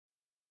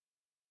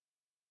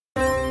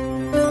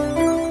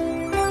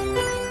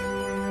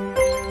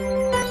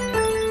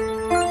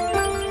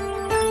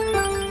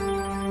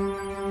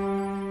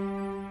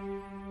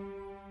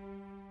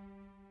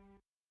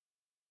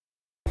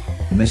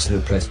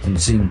Mr. Preston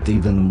seemed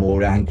even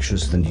more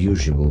anxious than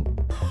usual.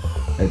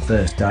 At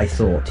first I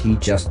thought he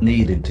just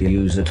needed to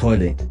use a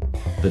toilet,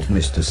 but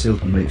Mr.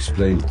 Silton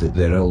explained that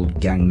their old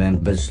gang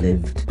members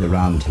lived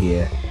around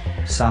here.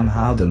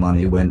 Somehow the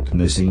money went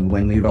missing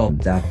when we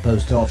robbed that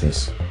post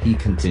office, he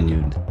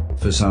continued.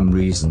 For some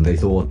reason they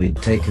thought we'd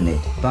taken it,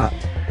 but,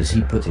 as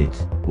he put it,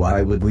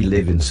 why would we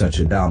live in such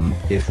a dump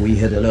if we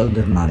had a load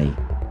of money?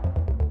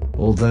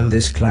 Although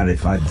this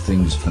clarified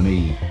things for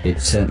me, it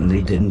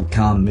certainly didn't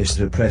calm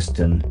Mr.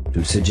 Preston,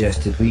 who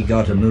suggested we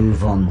gotta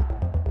move on.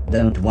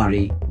 Don't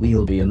worry,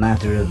 we'll be a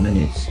matter of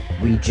minutes.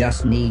 We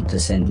just need to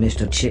send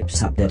Mr.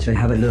 Chips up there to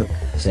have a look,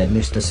 said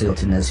Mr.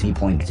 Silton as he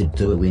pointed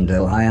to a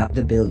window high up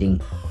the building.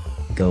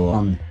 Go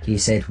on, he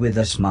said with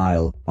a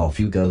smile.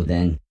 Off you go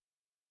then.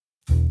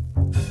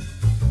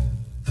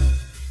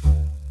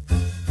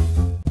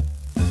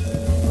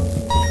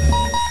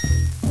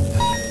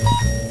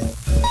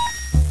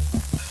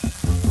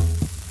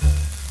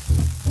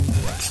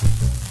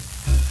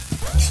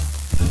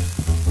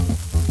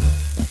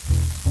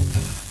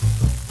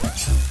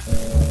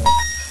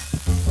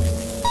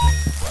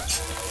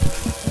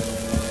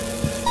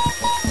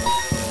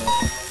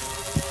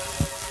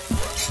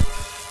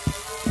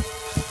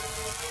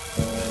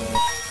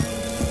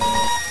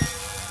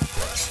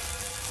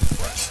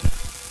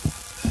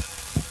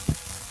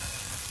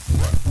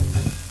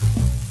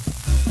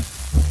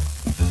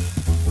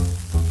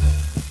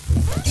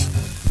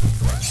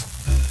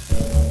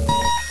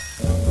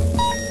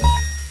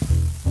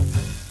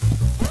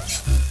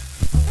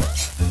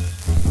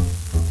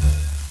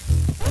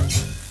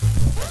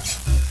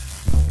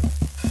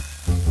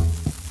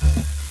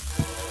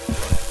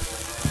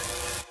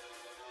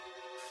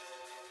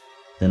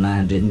 The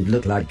man didn't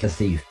look like a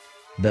thief,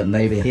 but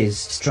maybe his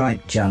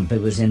striped jumper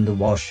was in the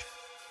wash.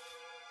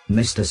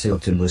 Mr.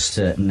 Silton was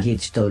certain he'd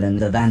stolen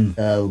the van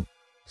though,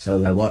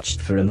 so I watched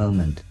for a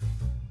moment.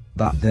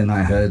 But then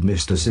I heard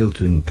Mr.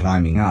 Silton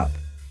climbing up.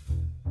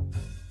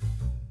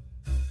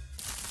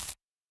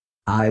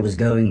 I was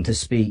going to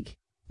speak,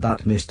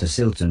 but Mr.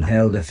 Silton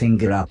held a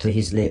finger up to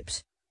his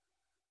lips.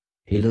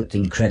 He looked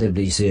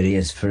incredibly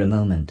serious for a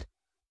moment.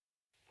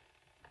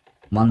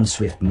 One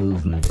swift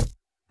movement,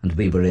 and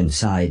we were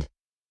inside.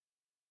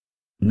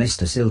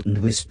 Mr.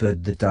 Silton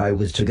whispered that I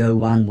was to go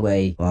one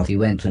way while he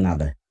went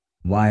another.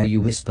 Why are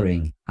you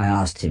whispering? I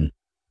asked him.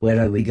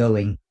 Where are we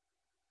going?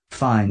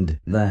 Find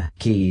the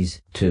keys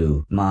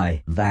to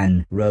my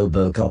van,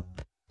 Robocop,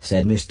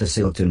 said Mr.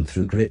 Silton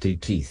through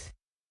gritted teeth.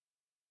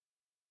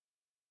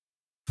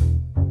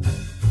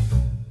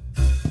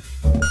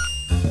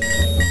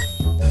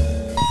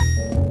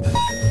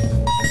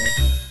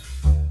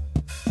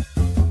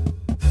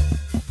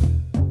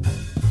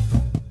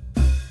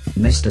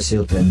 Mr.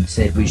 Silton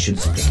said we should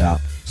split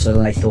up,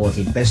 so I thought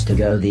it best to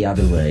go the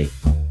other way.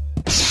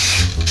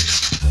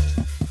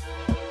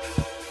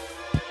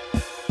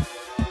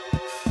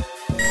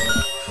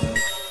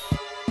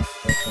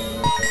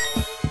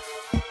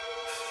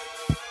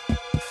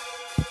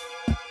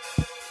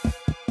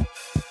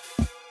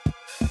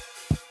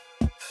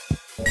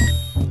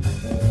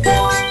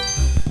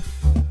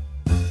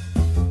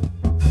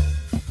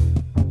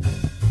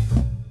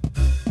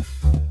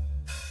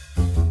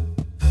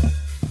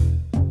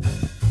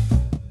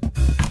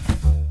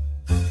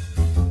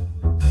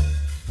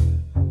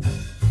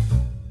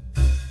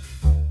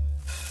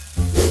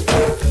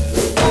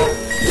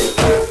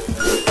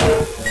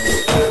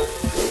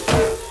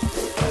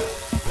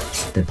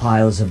 The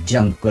piles of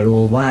junk were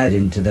all wired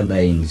into the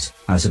mains.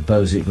 I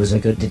suppose it was a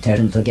good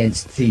deterrent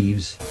against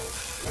thieves.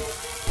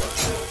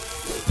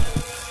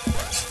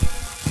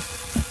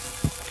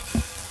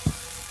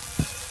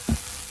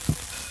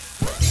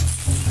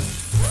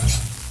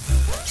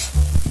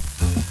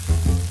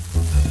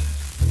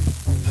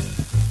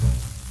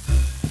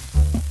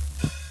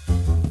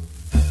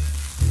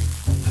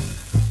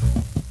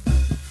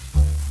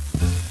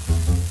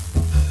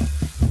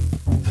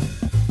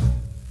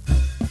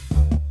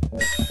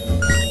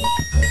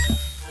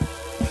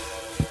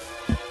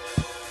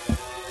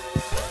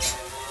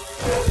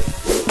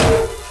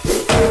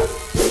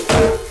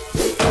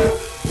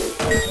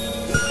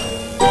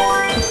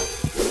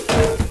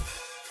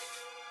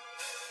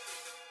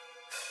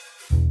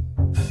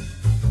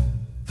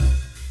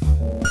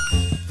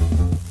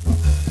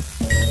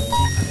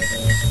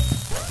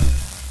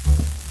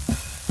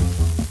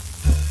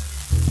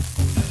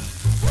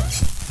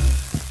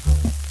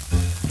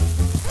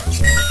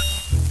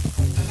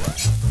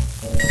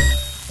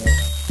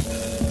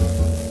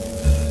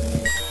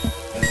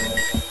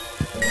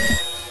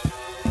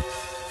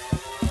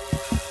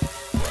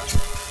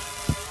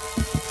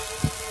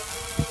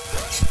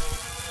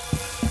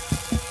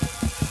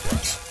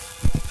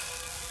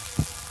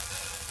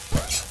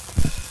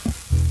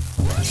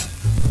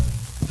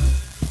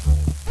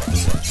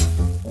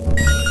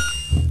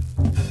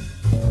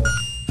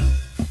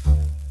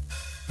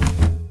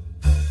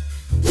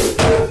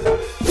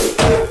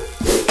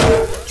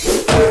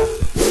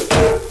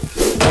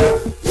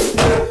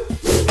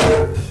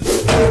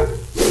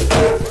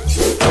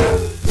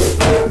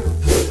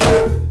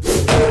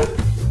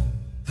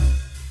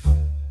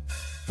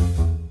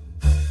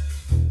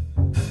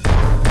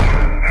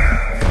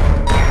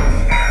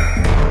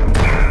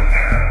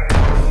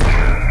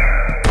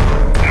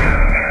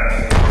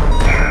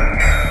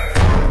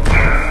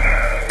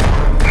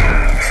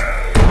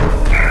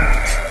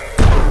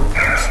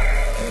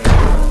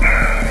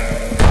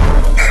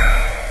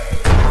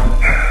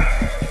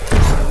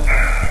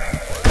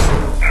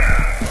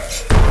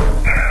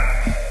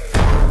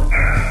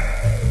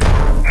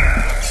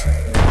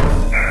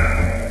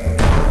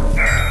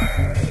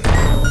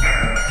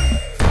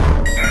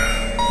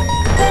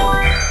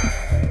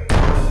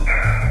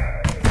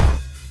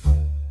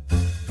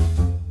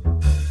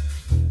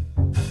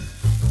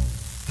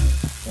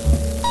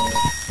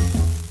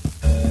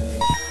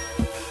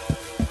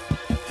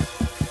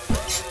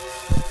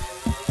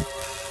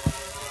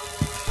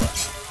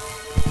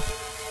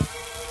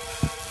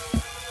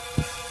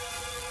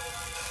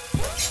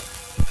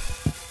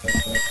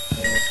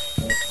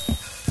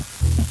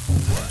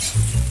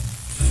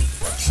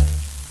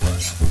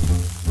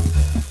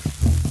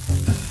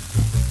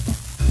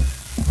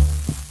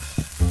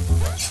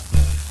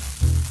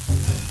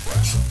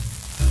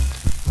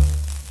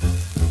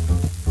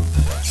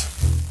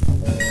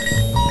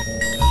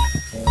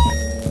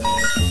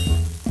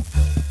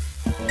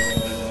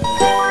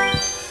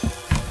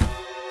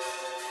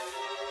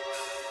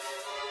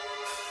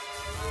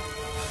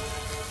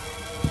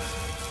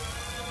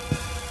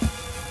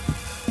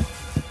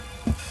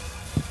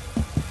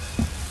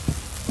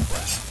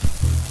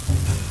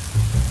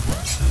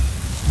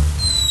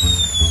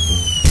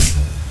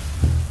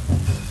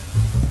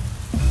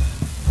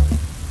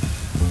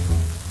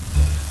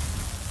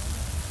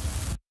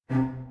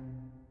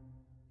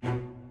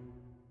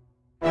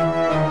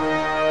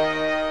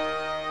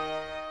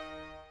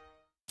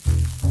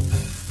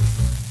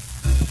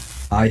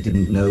 I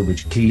didn't know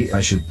which key I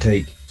should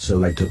take,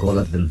 so I took all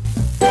of them.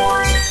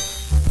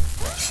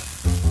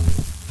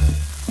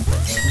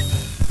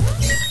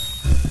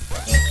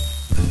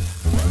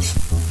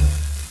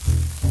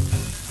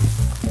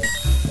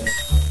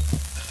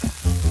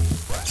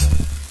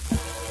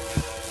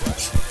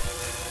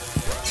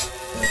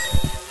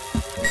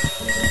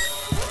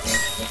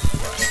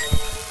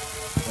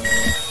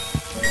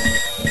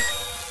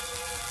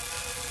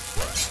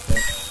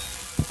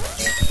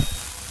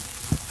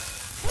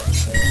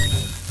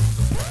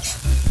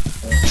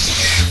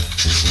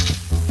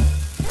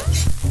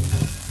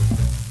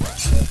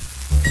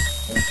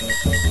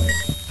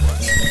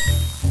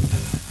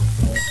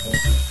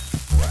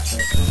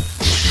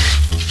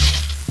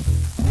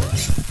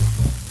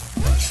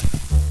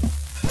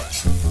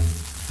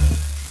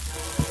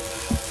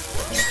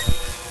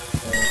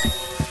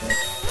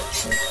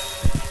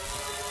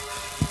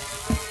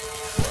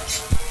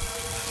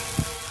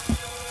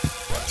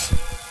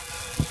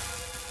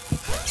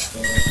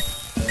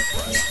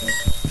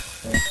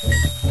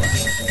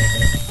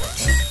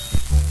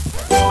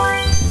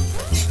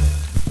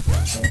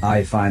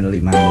 I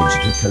finally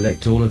managed to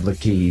collect all of the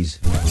keys.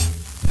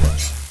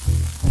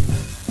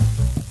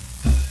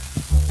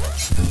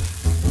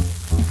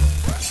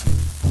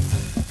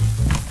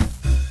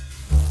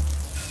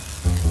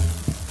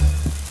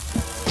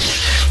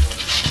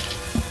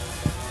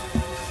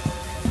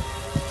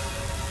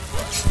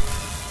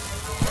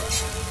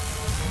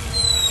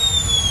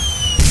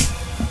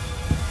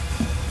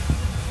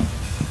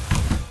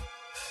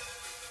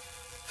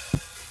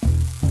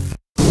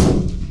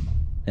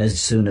 As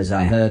soon as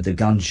I heard the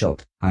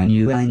gunshot, I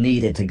knew I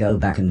needed to go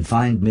back and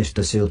find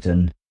Mr.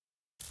 Silton.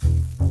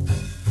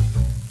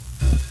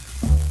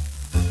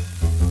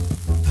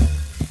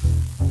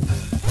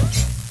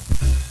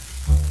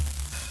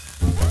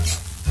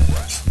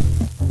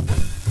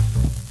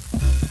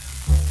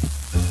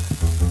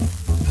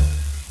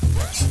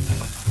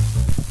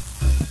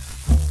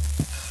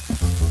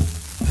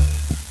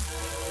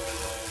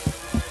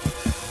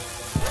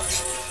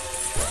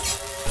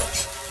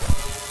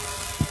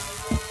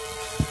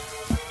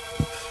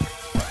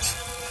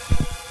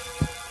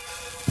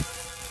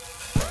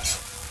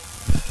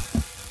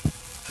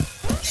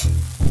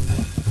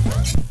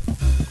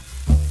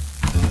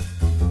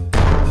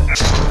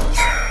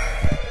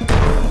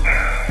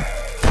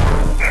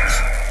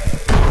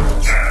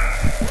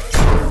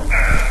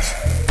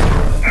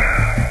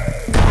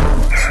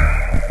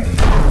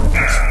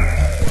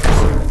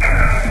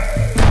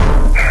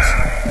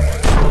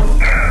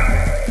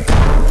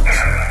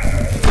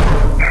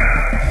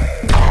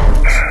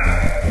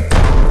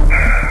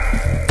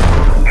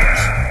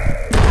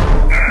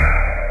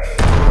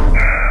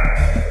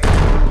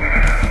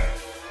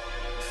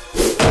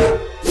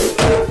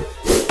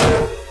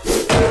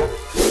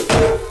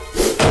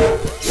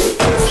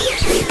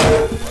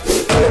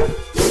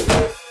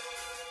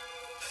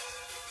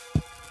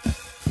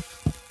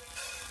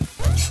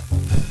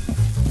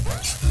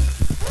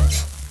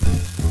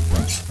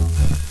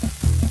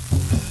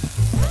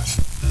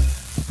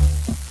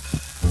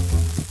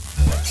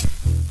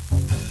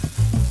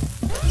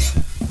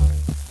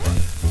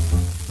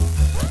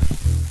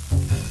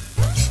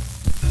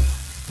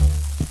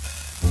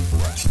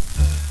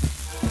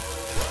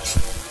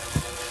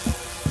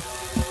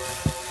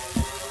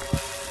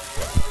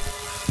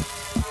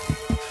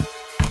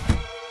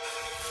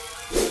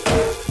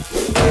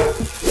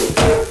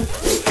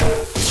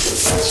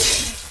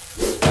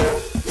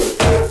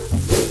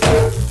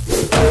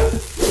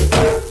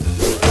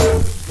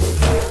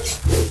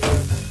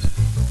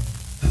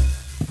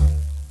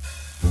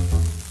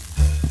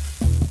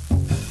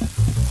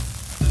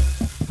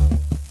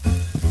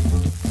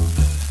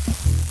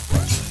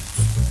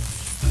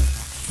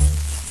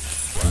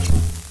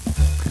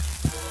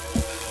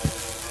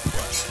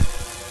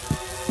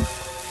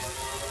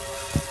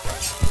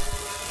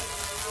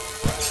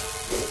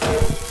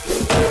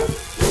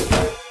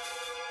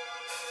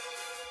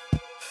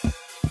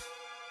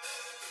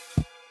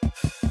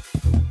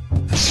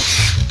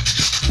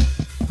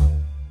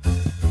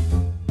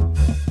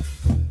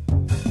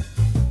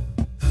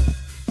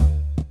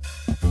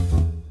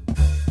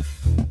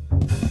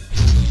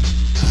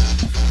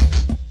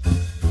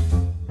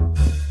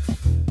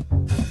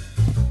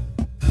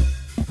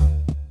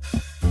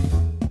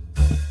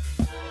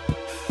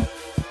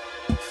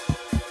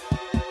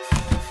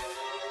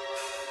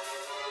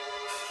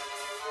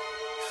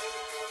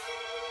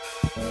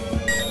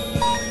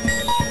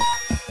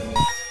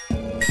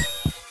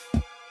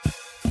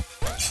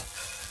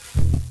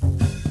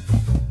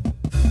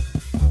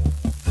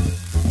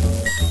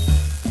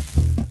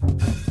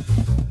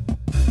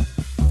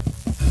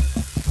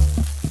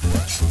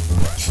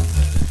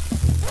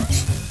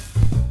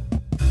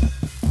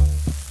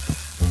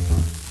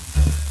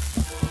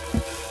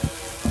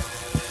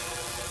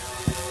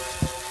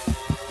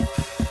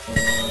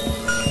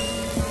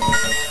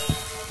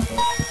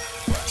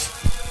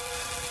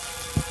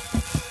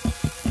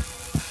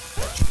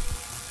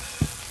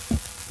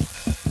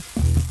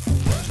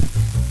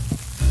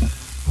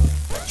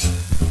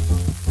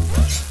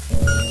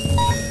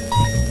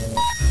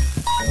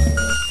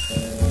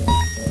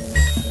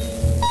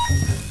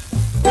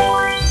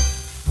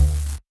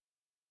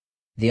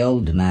 The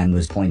old man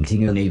was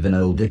pointing an even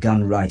older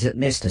gun right at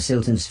Mr.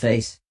 Silton's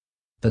face.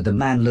 But the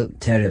man looked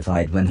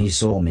terrified when he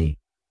saw me.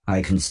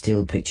 I can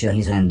still picture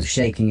his hand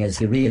shaking as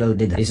he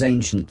reloaded his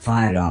ancient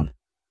firearm.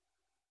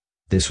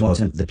 "This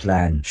wasn't the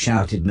plan,"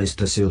 shouted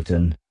Mr.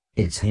 Silton.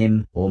 "It's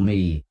him or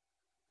me.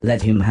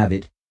 Let him have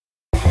it."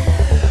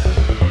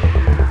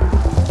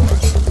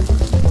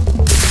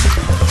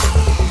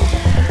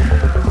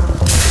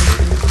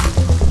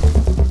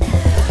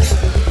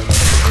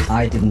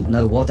 I didn't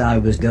know what I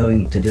was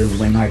going to do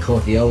when I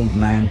caught the old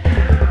man.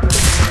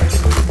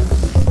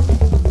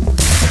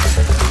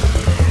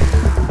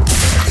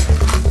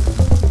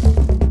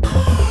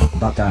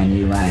 But I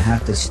knew I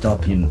had to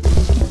stop him.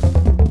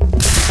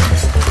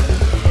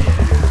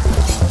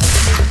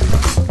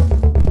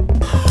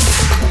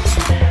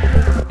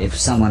 If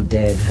someone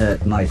dared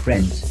hurt my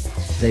friends,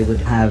 they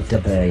would have to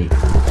pay.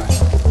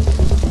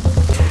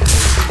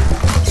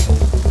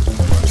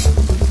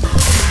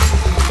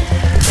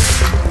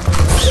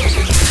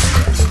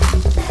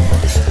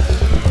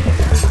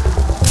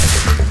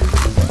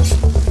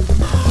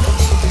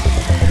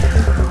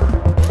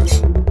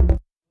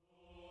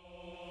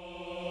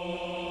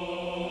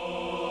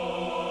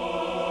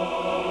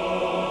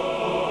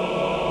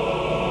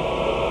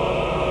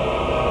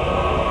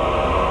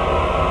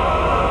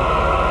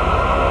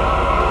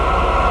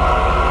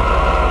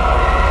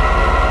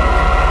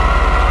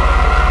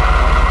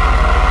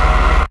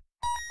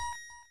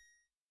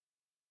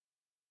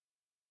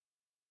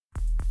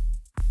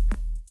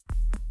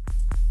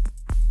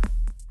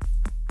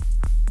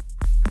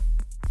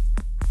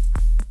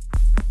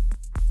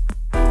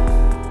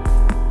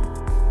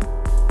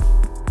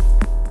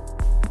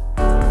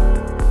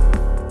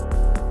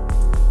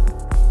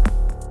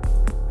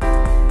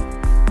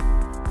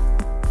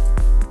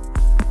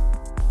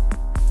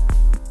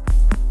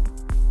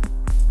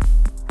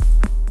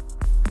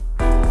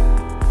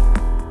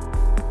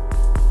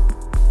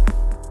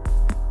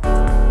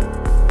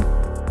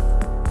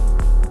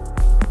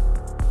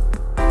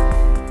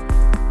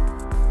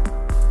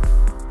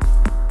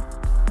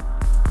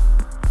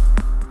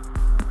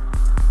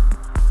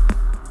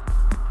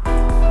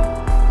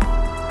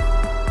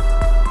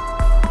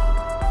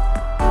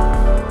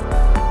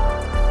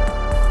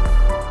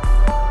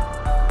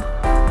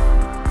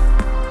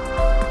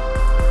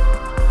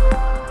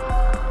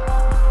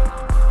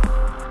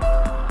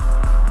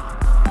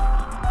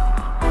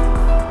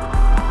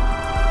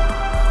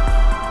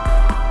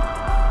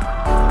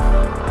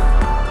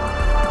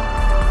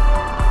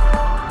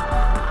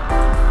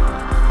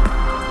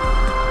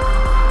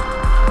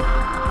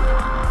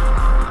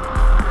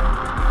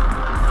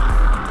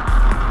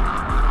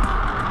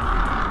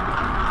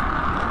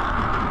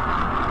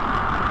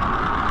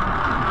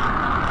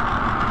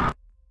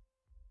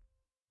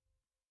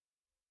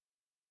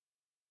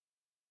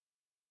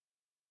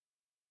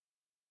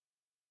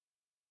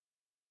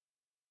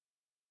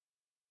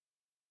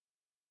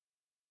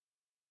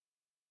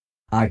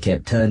 I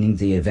kept turning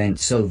the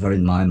events over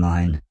in my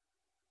mind.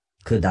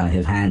 Could I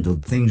have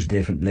handled things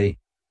differently?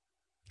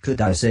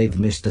 Could I save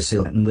Mr.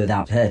 Silton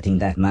without hurting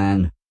that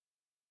man?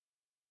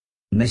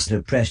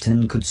 Mr.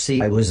 Preston could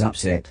see I was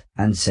upset,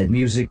 and said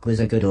music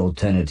was a good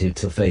alternative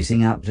to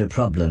facing up to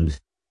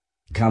problems.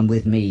 "Come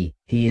with me,"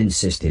 he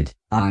insisted.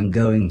 "I'm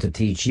going to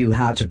teach you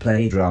how to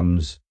play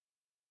drums."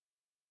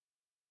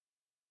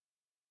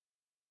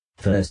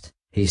 "First,"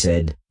 he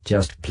said,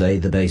 "just play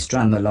the bass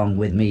drum along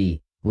with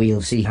me.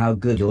 We'll see how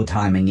good your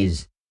timing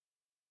is."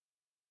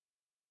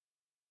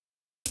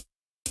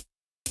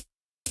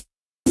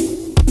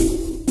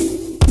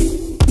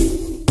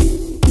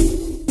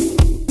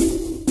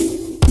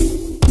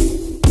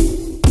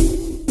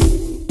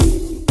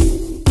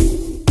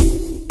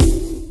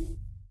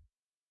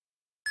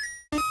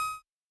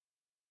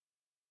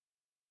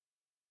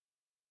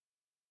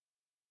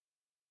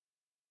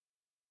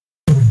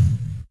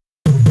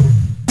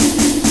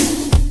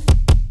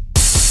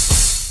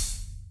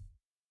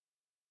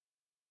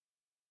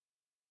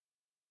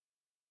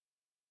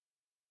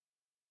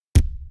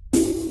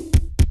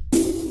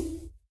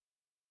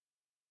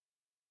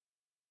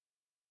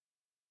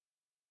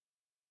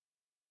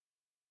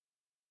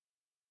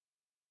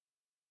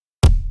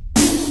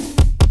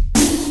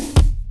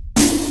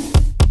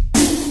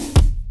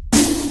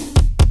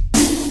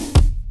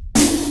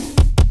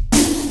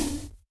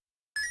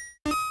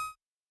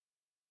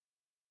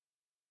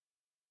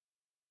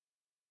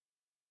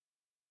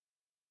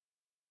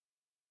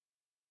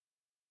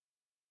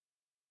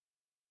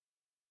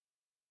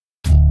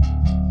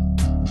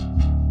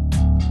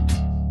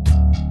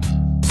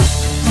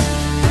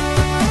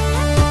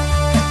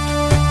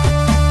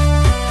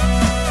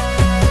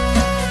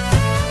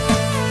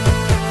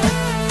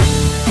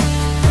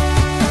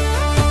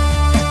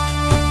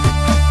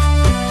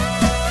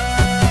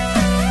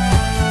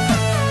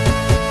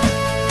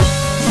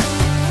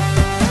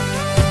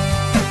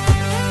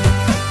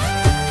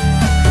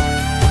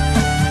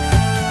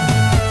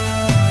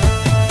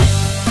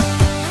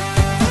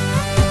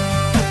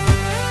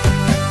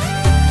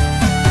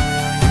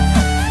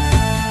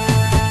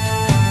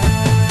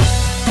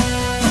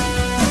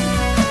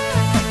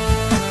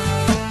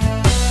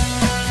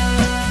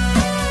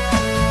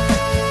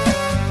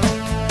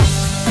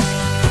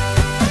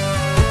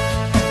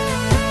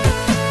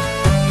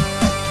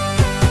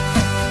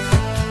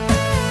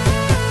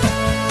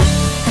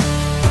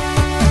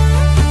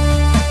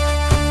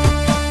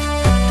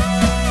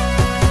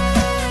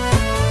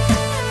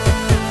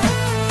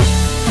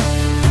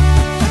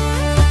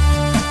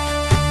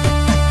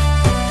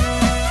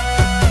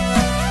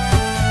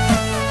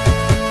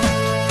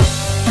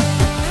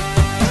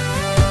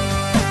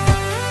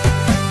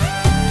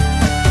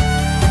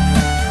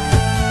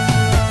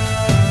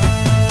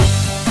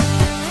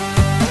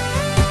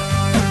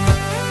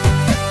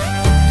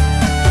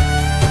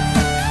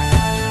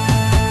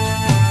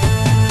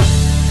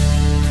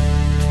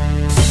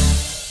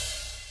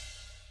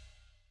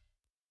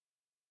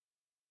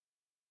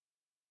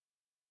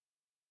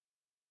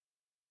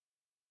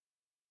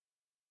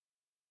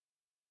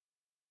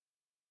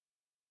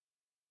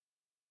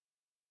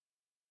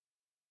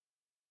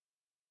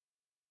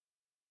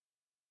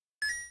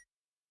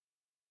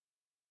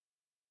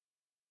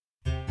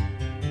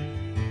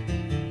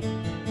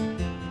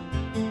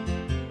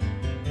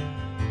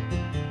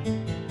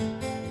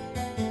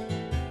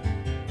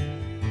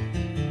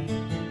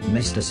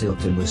 Mr.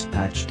 Silton was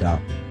patched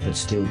up, but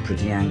still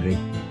pretty angry.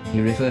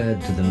 He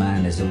referred to the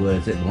man as a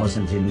word that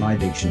wasn't in my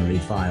dictionary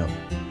file.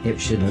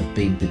 It should have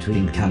been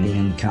between cunning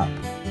and cup.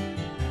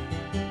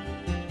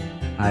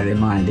 I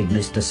reminded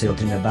Mr.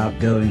 Silton about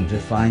going to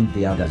find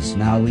the others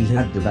now we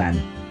had the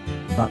van.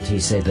 But he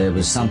said there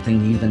was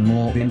something even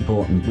more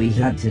important we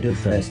had to do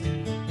first.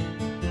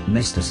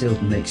 Mr.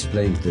 Silton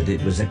explained that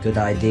it was a good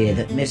idea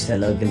that Mr.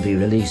 Logan be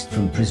released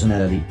from prison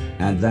early,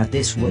 and that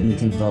this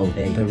wouldn't involve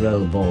a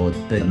parole board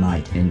but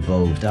might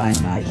involve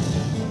dynamite.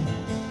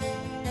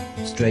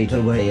 Straight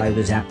away I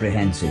was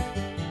apprehensive.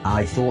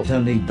 I thought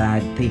only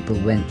bad people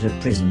went to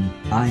prison.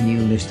 I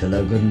knew Mr.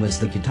 Logan was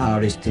the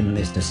guitarist in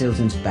Mr.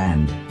 Silton's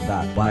band,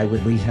 but why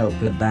would we help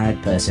a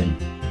bad person?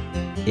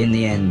 In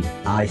the end,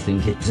 I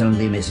think it's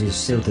only Mrs.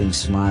 Silton's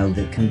smile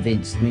that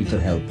convinced me to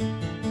help.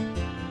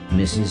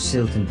 Mrs.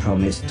 Silton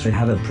promised to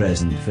have a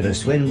present for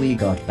us when we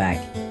got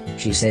back.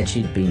 She said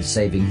she'd been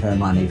saving her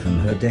money from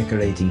her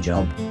decorating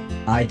job.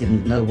 I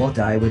didn't know what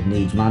I would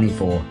need money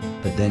for,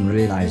 but then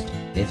realized,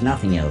 if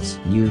nothing else,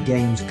 new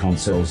games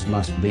consoles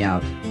must be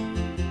out.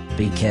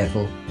 "Be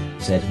careful,"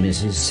 said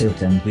Mrs.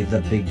 Silton with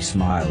a big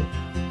smile.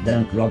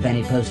 "Don't rob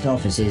any post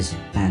offices,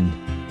 and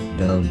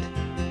don't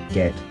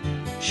get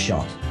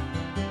shot."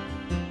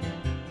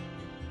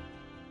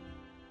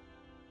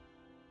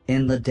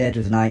 In the dead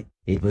of night,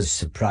 it was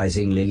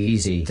surprisingly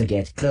easy to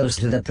get close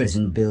to the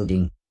prison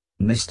building.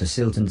 Mr.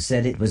 Silton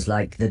said it was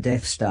like the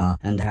Death Star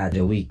and had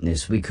a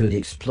weakness we could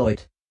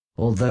exploit.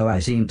 Although I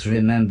seem to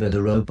remember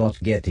the robot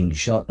getting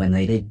shot when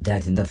they did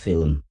that in the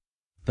film.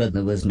 But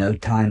there was no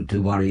time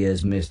to worry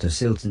as Mr.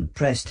 Silton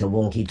pressed a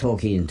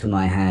walkie-talkie into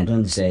my hand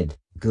and said,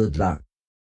 "Good luck."